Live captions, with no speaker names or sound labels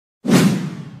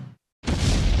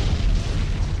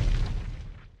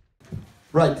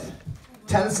Right,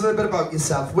 tell us a little bit about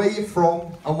yourself, where you're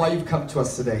from and why you've come to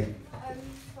us today. I'm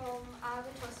from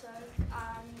Audition and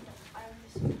I'm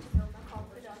just to build my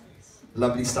confidence.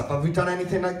 Lovely stuff. Have you done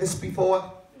anything like this before?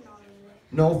 Not really.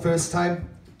 No, first time?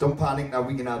 Don't panic now,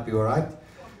 we can help you, alright?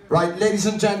 Right, ladies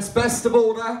and gents, best of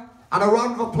order and a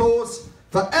round of applause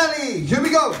for Elli. Here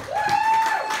we go.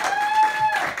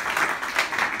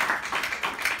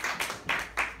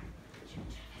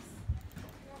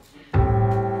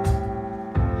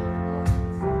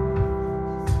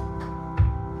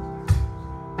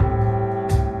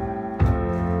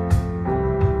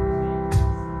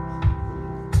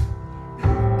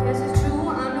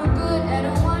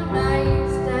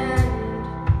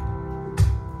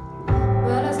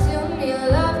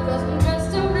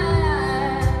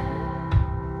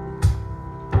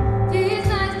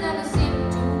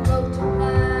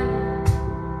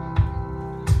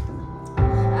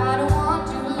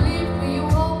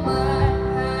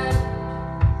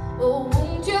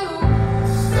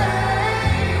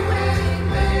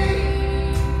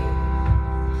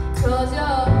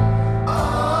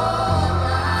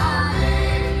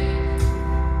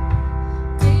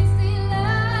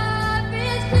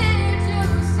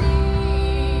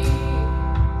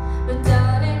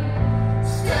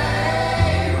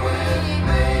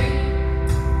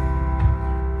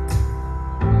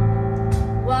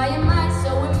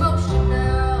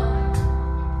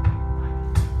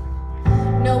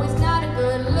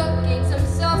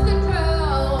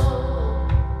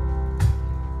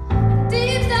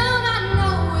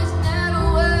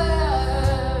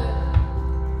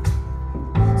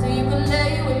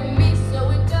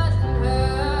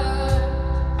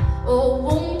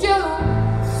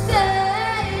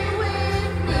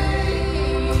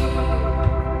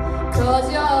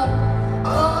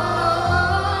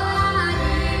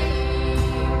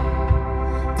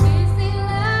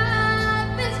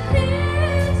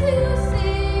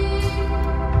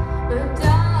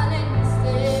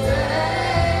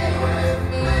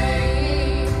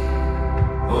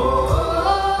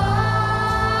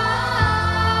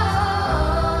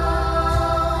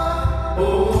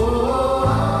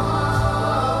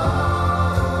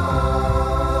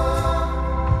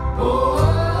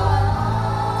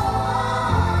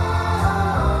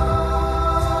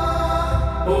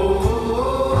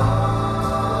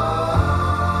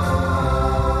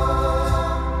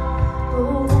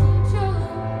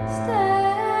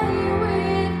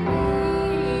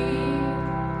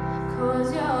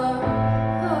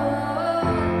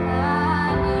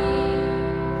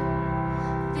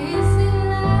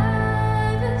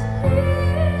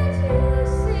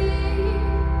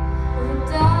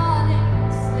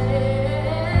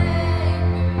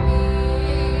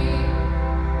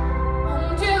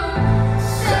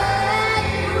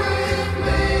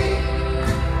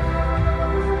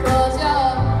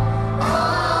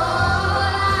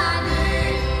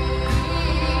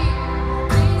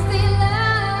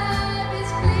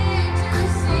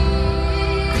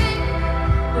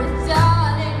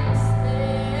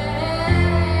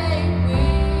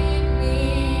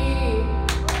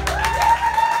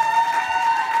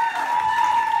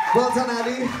 Well done,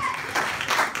 Elli.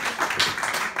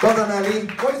 Well done, Elli.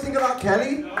 What do you think of that,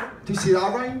 Kelly? Do you see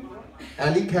that rhyme?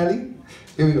 Elli, Kelly.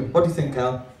 Here we go. What do you think,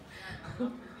 Cal? Do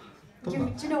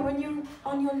you know, when you're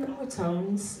on your lower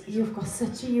tones, you've got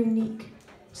such a unique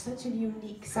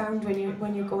sound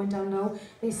when you're going down low.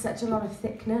 There's such a lot of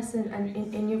thickness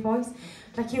in your voice.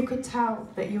 Like, you could tell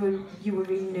that you were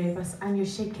really nervous and you're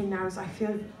shaking now. So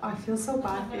I feel so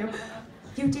bad for you.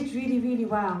 You did really, really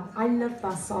well. I love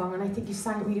that song and I think you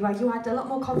sang it really well. You had a lot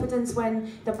more confidence when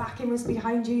the backing was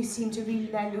behind you. You seemed to really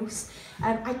let loose.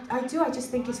 I just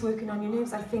think it's working on your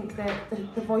nerves. I think that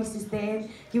the voice is there.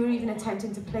 You were even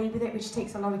attempting to play with it, which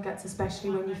takes a lot of guts,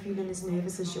 especially when you're feeling as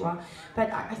nervous as you are. But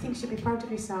I think you should be proud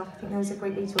of yourself. I think that was a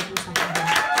great way to open the second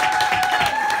half.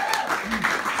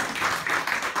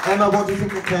 Emma, what do you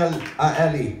think of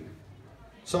Elli?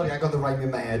 Sorry, I got the rhyme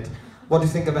in my head. What do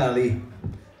you think of Elli?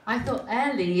 I thought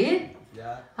Elli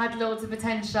had loads of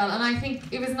potential, and I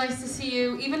think it was nice to see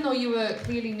you, even though you were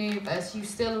clearly nervous, you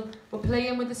still were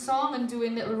playing with the song and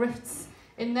doing little riffs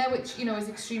in there, which, you know, is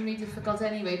extremely difficult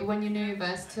anyway, but when you're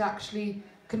nervous, to actually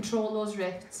control those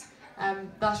riffs,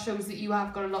 that shows that you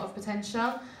have got a lot of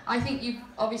potential. I think you've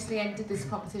obviously entered this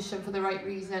competition for the right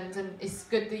reasons, and it's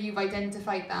good that you've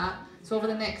identified that. So over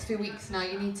the next few weeks now,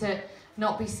 you need to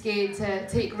not be scared to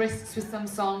take risks with some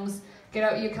songs, get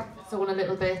out of your comfort zone a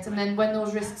little bit, and then when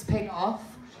those risks pay off,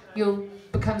 you'll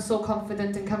become so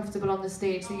confident and comfortable on the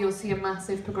stage that you'll see a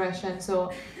massive progression. So,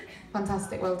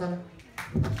 fantastic, well done.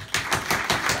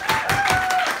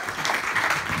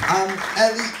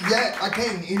 Elli, yeah,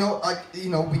 again,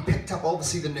 we picked up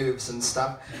obviously the nerves and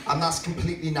stuff, and that's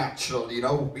completely natural,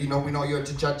 we're not here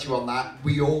to judge you on that.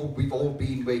 We've all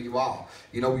been where you are,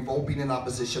 we've all been in that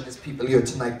position. There's people here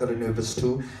tonight that are nervous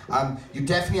too. You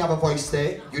definitely have a voice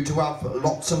there. You do have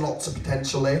lots and lots of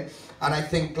potential there. And I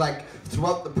think, like,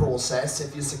 throughout the process,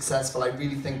 if you're successful, I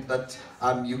really think that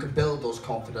you can build those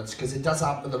confidence, because it does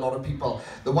happen with a lot of people.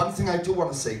 The one thing I do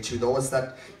want to say to you, though, is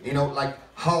that, like,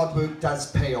 hard work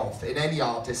does pay off in any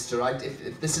artist, right?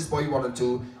 If this is what you want to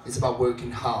do, it's about working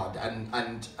hard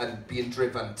and being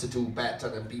driven to do better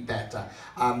and be better.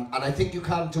 And I think you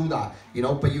can do that,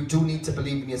 but you do need to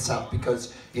believe in yourself,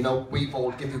 because, we've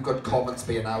all given you good comments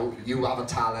here now. You have a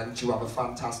talent, you have a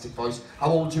fantastic voice.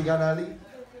 How old are you again, Elli?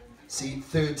 See,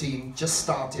 13, just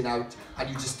starting out, and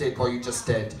you just did what you just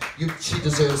did. She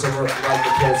deserves a round of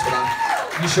applause for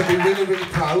that. You should be really, really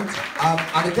proud.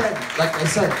 And again, like I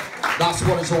said, that's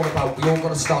what it's all about. We all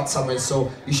got to start somewhere,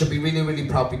 so you should be really, really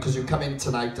proud, because you come in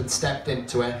tonight and stepped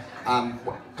into it,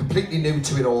 completely new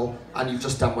to it all, and you've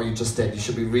just done what you just did. You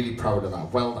should be really proud of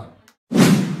that. Well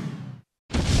done.